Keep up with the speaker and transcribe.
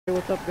Hey,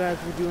 what's up guys?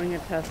 We're doing a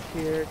test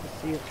here to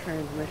see if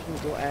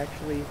transmissions will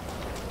actually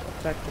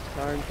affect the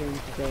car and change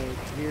the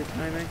gear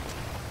timing.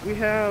 We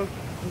have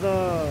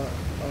the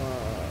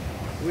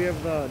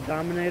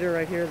Dominator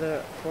right here,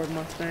 the Ford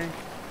Mustang.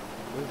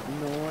 There's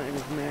Noah in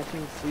his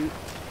matching suit.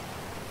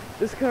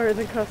 This car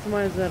isn't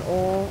customized at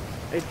all.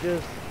 It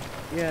just,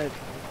 yeah, it's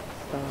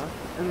stock.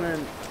 And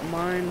then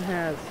mine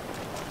has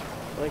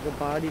like a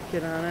body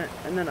kit on it.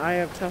 And then I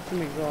have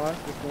custom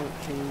exhaust, which won't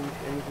change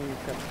anything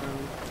except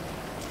sound.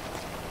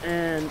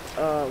 And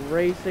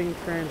racing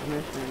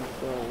transmission,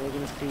 so we're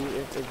gonna see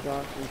if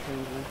exhaust and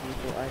transmissions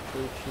will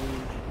actually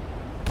change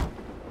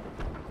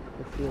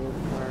the feel of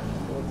the car.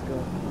 So let's go.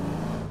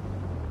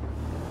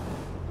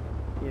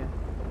 Yeah.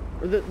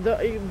 Or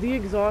the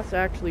exhaust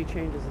actually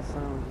changes the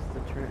sound, just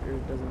the or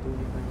it doesn't do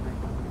anything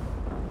like that.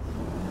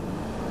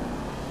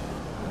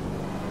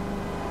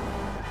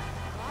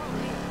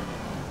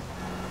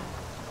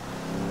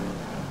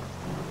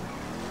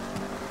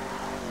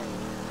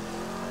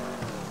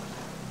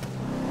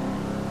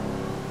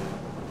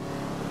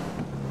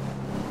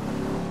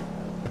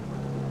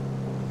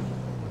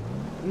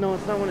 No,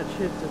 it's not when it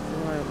shifts, it's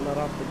when I let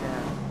off the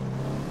gas.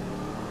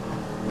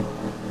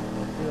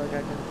 I feel like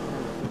I can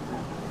kind of keep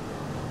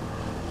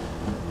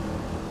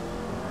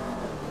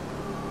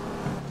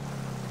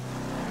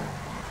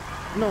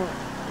it. No,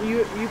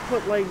 you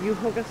put like, you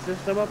hook a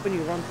system up and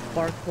you run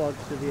spark plugs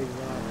to the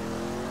exhaust.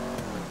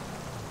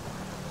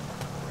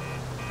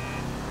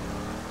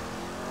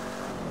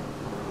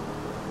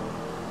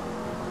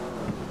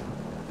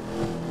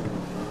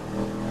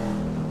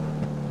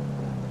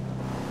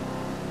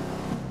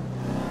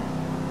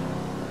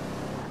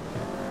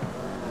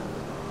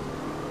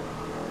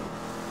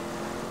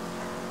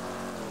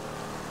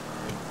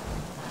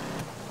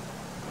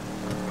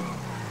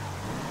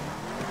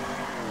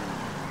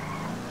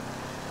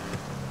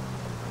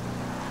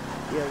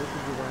 Yeah, we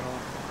can do that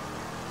also.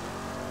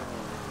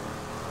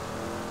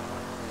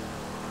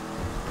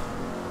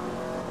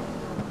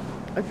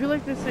 I feel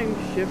like this thing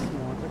shifts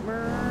more. It's like,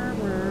 brr,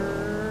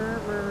 brr,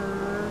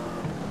 brr.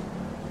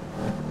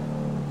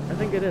 I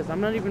think it is.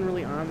 I'm not even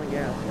really on the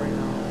gas right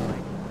now.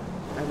 Like,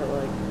 I have it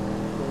like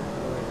close to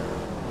the right now.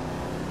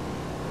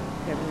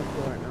 Okay, I'm on the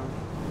floor right now.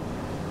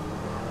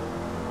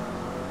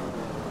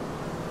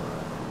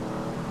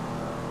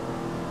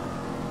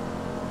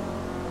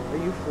 Are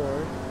you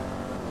floored?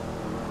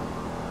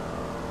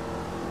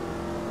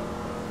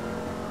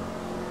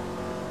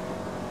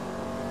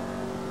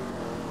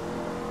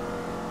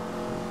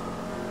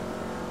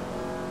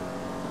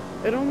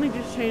 It only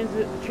just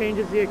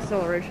changes the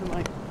acceleration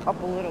like up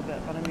a little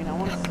bit, but I mean I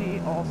want to see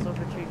also if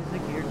it changes the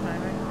gear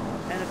timing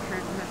and if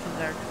transmission's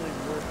actually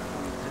worth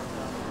 26,000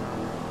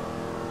 dollars.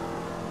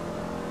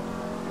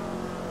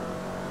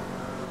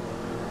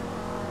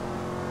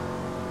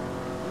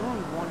 I'm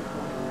on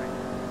 120 right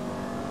now.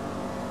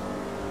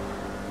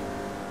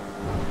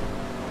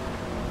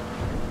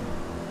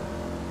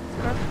 This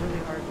car's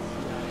really hard to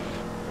see out.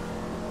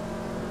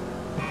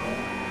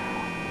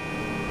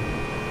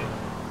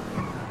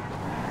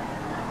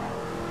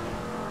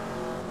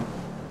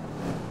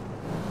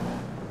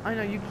 I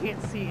know, you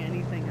can't see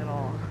anything at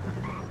all.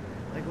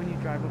 Like when you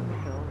drive up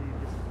a hill,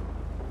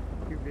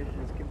 your vision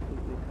is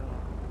completely cut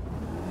off.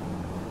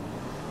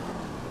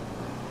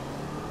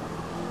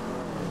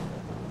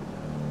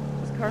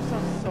 This car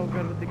sounds so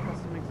good with the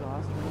custom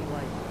exhaust when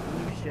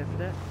you shift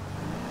it.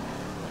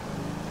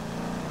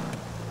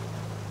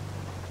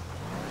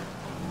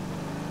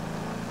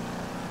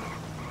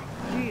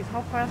 Jeez,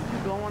 how fast do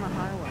you go on a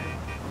highway?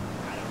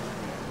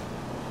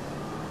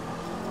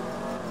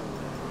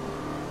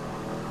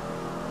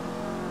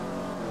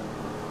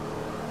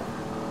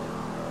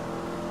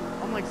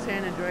 Like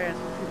San Andreas,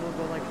 where people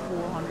go like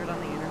 400 on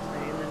the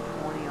interstate and then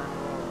 20 on the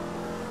road.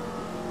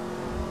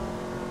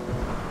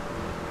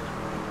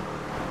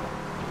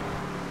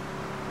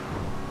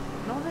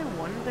 No, they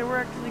wouldn't. They were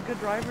actually good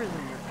drivers in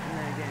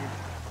that game.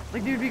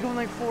 Like, they would be going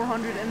like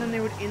 400 and then they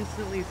would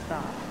instantly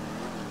stop.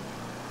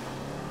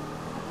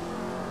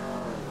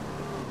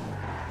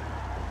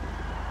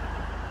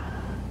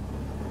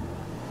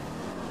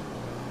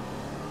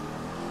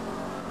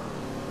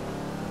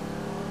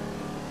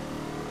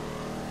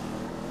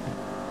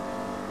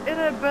 It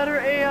had better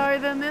AI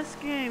than this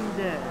game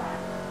did.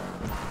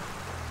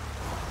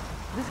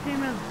 This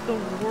game has the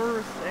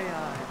worst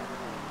AI.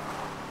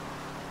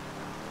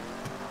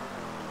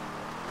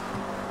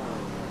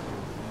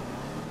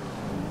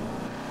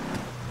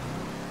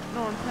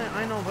 No, I'm saying,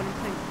 I know, but I'm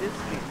saying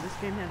this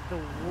game has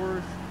the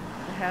worst,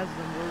 it has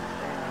the worst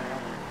AI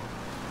ever.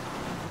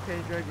 Okay,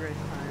 drag race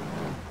time.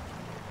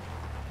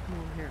 Come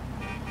over here.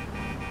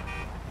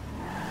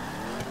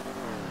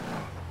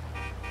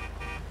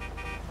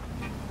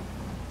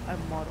 I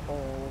mod all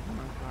over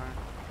my car.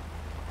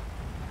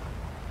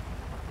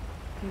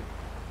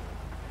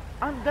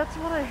 That's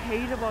what I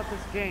hate about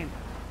this game.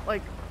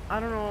 Like, I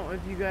don't know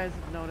if you guys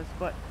have noticed,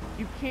 but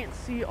you can't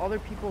see other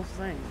people's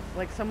things.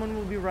 Like, someone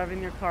will be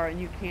revving your car and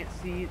you can't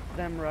see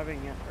them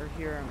revving it or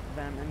hear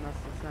them unless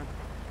it's them.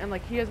 And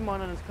like, he has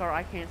mud on his car,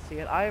 I can't see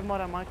it. I have mud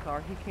on my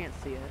car, he can't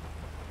see it.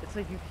 it's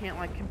like you can't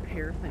like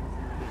compare things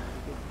in the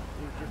game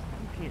because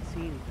you can't see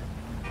anything.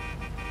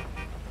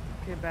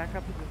 Okay, back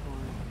up to this line.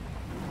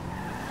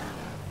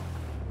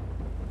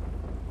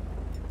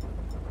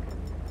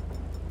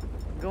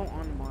 Go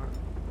on Mark.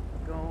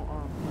 Go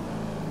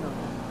no.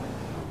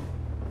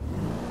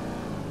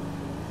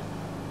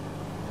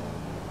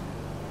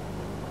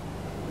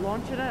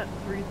 Launch it at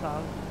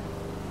 3,000.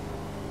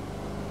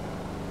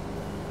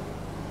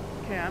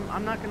 Okay,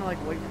 I'm not gonna like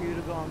wait for you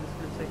to go. I'm just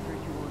gonna say 3,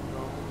 2, 1,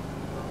 go.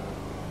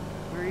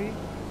 3,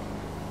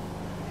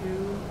 2,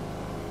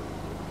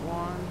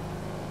 1,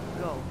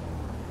 go.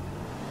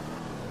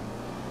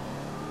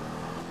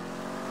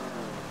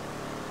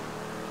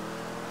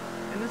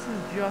 And this is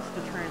just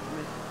the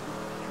transmission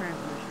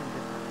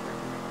difference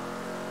right here.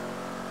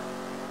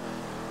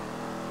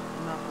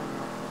 Nothing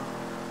else.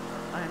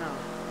 I know.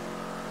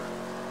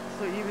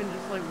 So even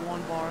just like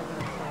 1 bar of an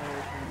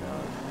acceleration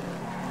does.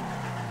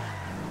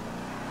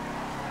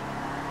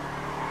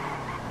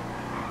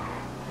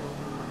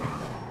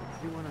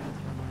 Do one on this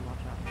one,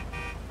 watch out.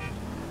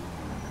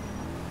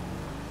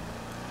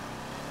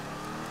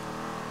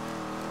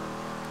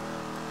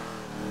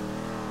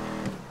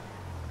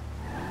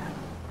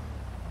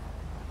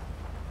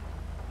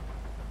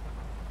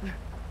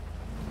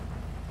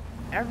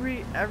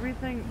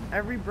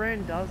 Every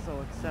brand does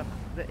though, except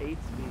the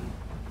 8-speed.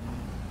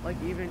 Like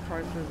even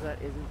Chrysler's that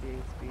isn't the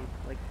 8-speed.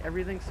 Like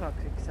everything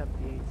sucks except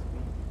the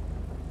 8-speed.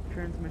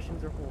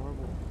 Transmissions are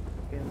horrible.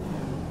 Okay.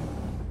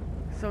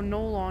 So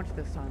no launch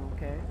this time,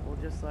 okay? We'll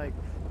just like,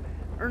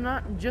 or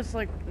not just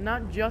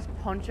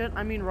punch it.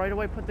 I mean right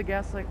away put the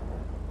gas like,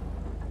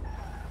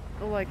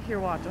 oh, like here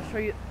watch, I'll show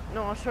you,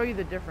 no, I'll show you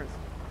the difference.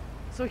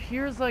 So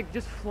here's like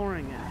just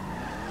flooring it.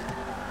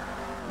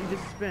 You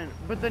just spin.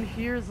 But then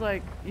here's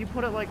like, you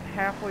put it like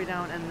halfway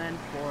down and then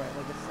floor it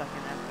like a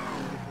second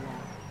after you get the launch.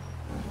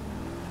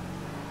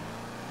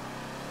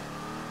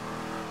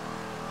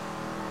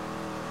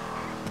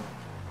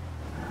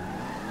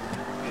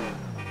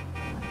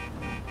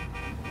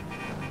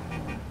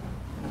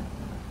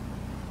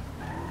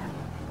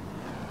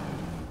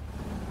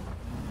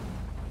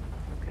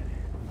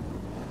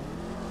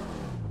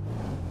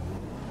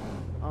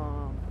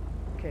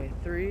 Okay,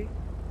 3,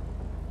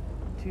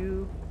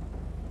 2,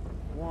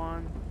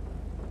 1,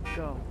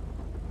 go.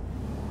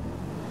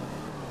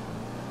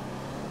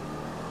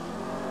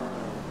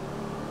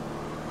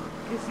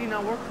 Okay, see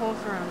now we're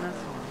closer on this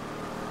one.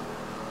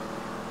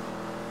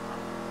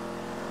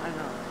 I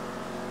know.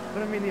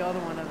 But I mean the other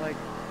one I was like a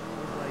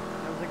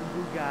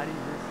Bugatti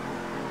versus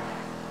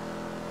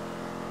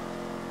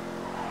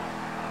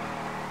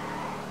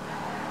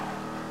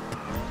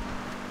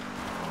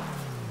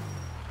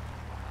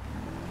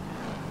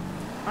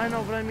I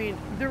know, but I mean,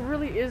 there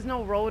really is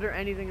no road or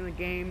anything in the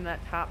game that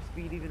top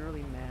speed even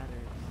really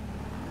matters.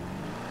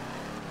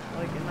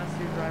 Like, unless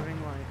you're driving,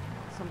 like,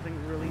 something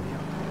really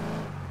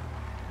junky.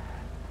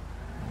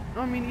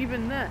 No, I mean,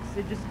 even this,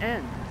 it just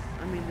ends.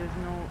 I mean, there's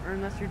no, or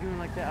unless you're doing,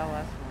 like, the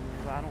LS one,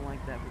 but I don't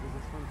like that because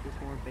this one's just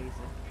more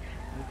basic.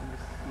 You can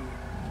just see.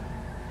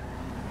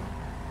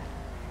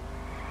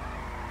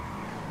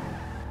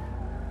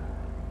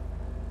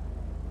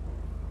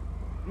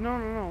 No,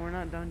 we're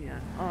not done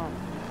yet.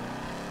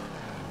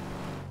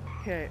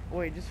 Okay,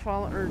 wait, just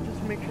follow, or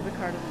just make sure the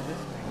car doesn't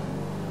disappear.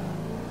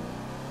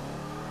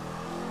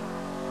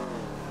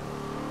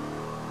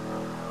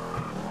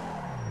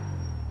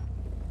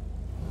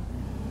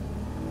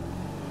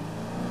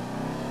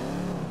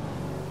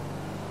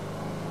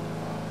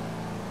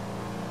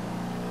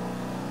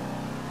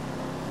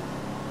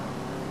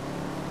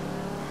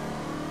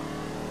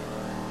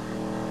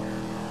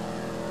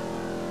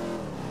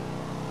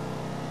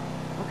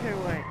 Okay,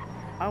 wait.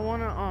 I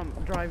wanna,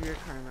 drive your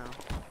car now.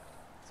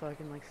 So I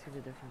can like see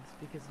the difference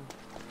because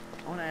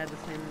I want to add the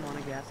same amount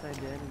of gas I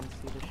did and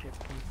see the ship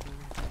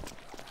constantly.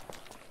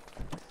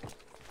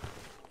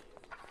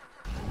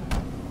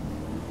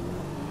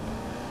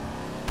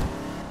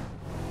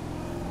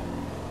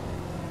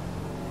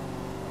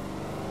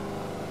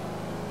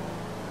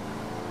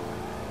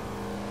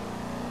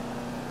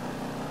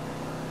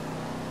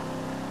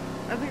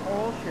 I think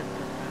all ships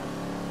are fast.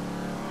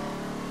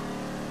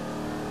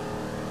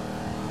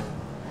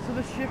 So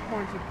the ship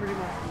points are pretty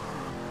much the same.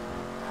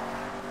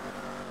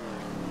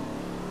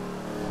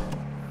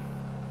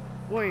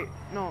 Wait,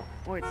 no,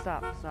 wait,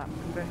 stop,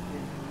 come back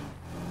here.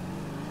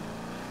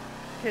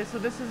 Okay, so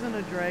this isn't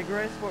a drag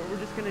race. What we're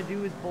just gonna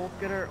do is both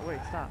get our,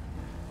 wait, stop.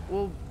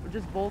 We'll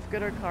just both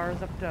get our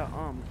cars up to,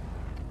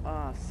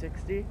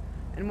 60.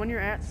 And when you're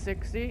at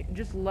 60,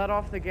 just let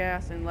off the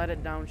gas and let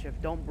it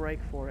downshift. Don't brake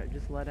for it,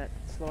 just let it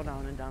slow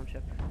down and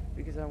downshift.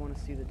 Because I want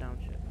to see the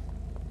downshift.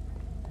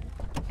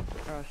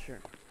 Sure.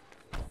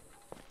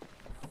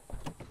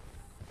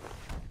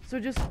 So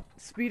just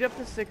speed up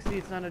to 60,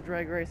 it's not a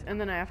drag race, and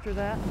then after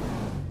that,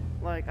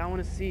 like, I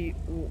want to see,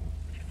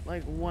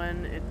 like,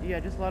 when it, yeah,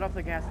 just let off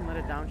the gas and let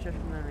it downshift,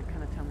 and then it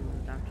kind of tell me when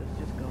it downshifts,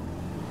 just go.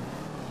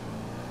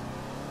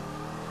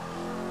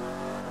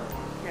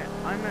 Yeah,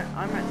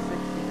 I'm at 60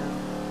 now.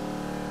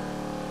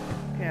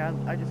 Okay,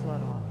 I just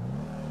let off.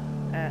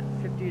 At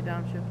 50 it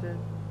downshifted.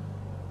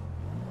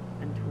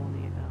 and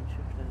 20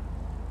 downshifted.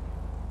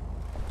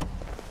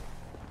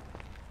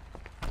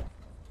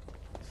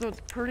 So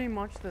it's pretty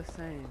much the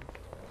same.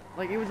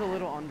 Like, it was a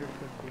little under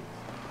 50.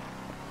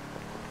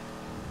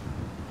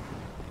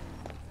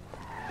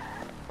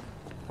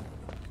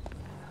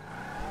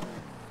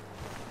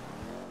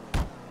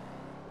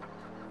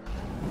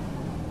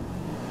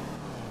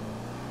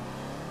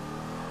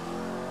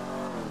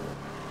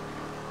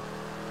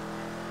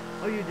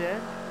 Oh, you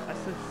did? I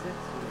said 60.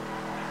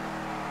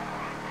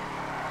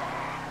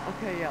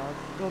 Okay, yeah,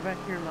 let's go back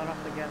here and let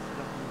off the gas at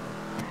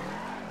 100.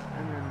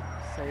 And then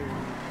say when you...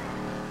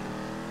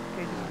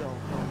 Okay, just go.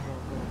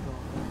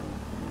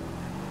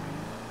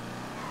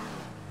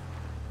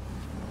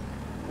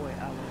 Boy,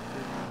 I love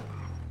this.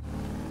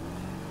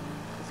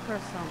 This car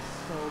sounds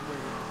so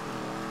great.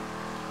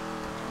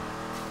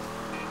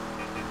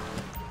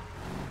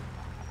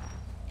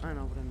 I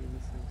know what I mean,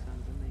 this thing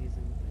sounds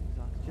amazing with the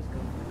exhaust. Just go.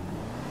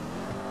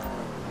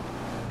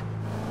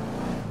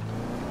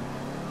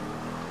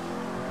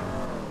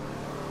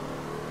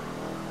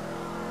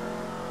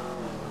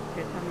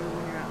 Okay, tell me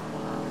when you're at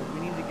 100. We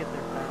need to get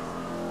there fast.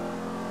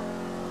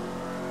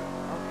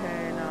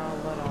 Okay, now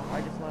let off. I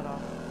just let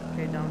off.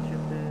 Okay,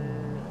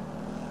 downshifted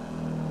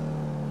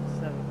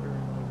 7 or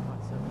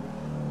what, 70,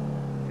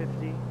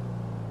 50,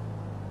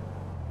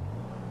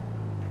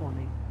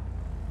 20.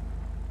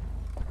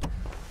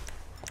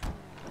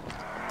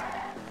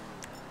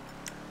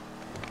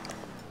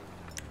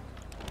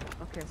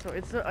 Okay, so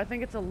it's I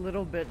think it's a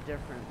little bit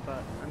different,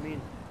 but I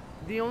mean,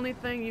 the only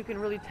thing you can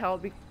really tell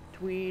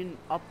between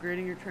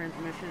upgrading your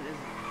transmission is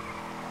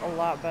a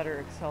lot better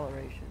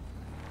acceleration.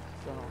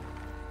 So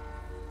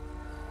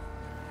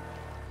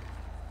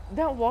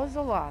that was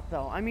a lot,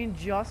 though. I mean,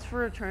 just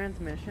for a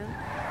transmission.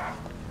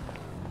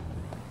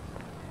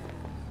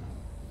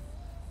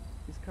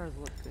 These cars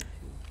look good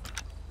too.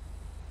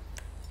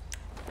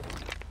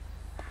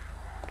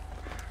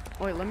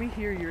 Wait, let me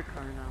hear your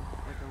car now.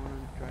 Like, I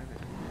want to drive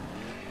it.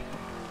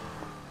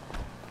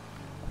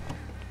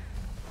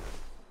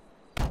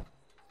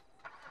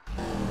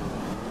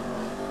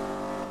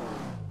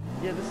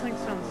 Yeah, this thing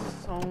sounds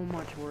so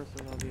much worse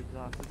without the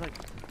exhaust. It's like,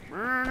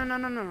 and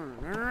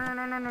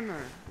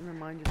then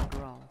mine just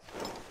growls.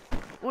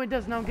 Oh, it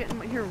does. Now get in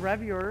my, here,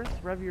 rev yours,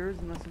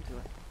 and listen to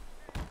it.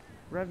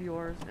 Rev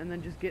yours, and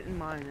then just get in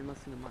mine and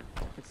listen to mine.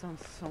 It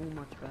sounds so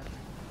much better.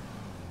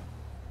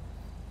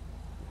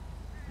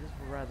 Just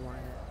redline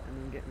it, and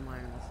then get in mine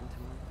and listen to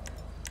mine.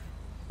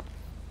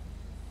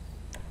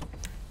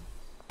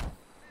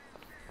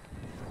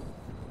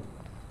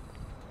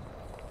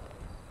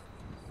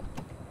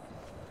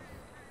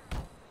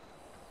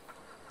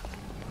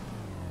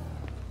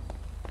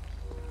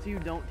 So you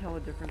don't tell a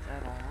difference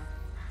at all?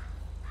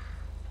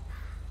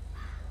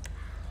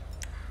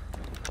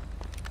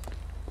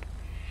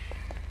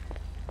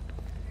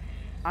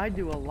 I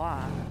do a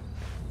lot.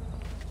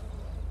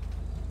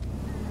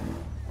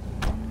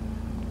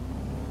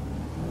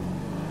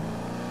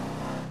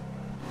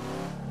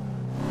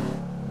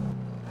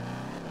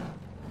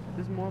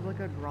 There's more of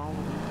like a growl in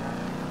the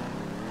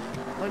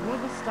back. Like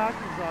with the stock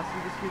exhaust,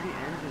 you just hear the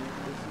engine, you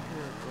just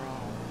hear a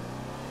growl.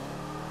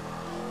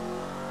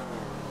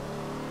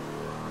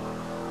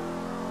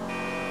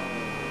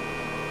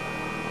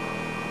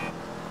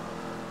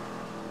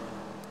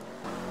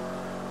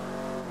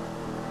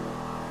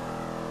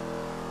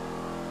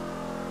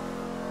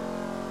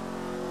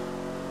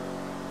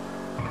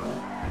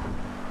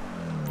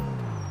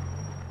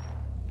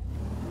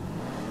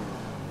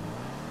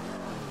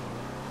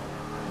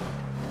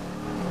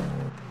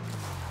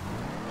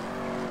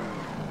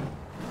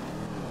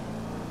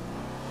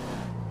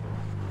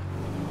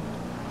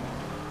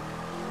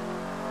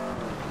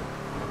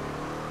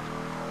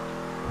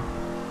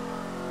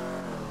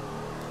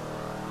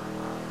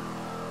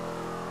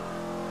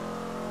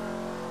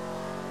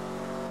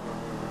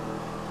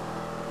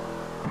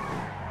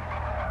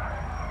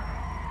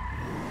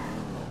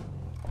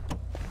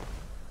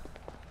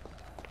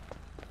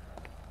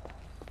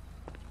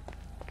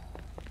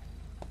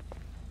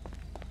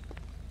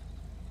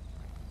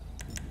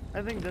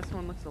 I think this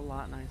one looks a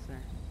lot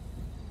nicer.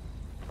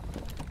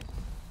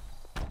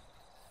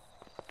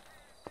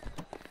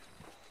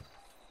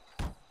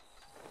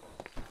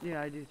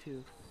 Yeah, I do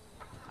too.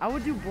 I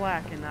would do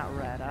black and not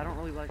red. I don't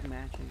really like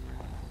matching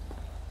red.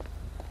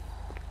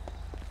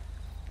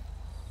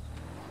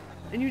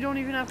 And you don't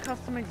even have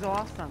custom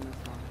exhaust on this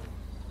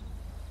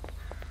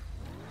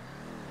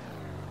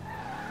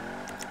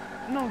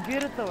one. No,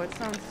 get it though. It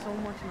sounds so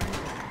much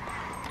nicer.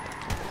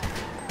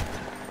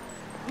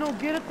 No,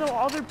 get it though.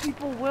 Other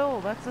people will.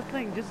 That's the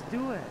thing. Just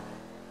do it.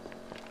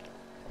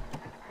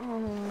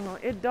 Oh,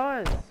 it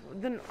does.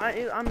 Then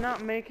I'm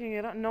not making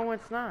it up. No,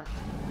 it's not.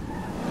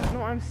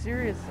 No, I'm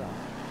serious though.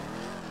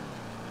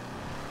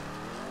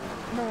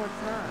 No,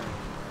 it's not.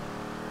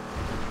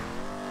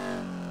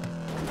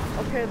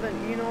 Okay,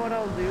 then you know what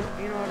I'll do?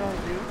 You know what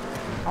I'll do?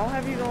 I'll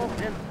have you go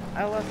in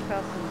LS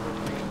Customs with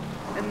me.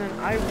 And then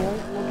I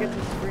won't look at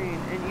the screen,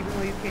 and even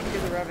though you can't hear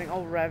the revving,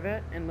 I'll rev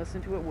it and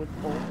listen to it with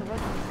both of us,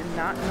 and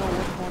not know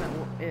which one it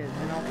is,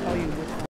 and I'll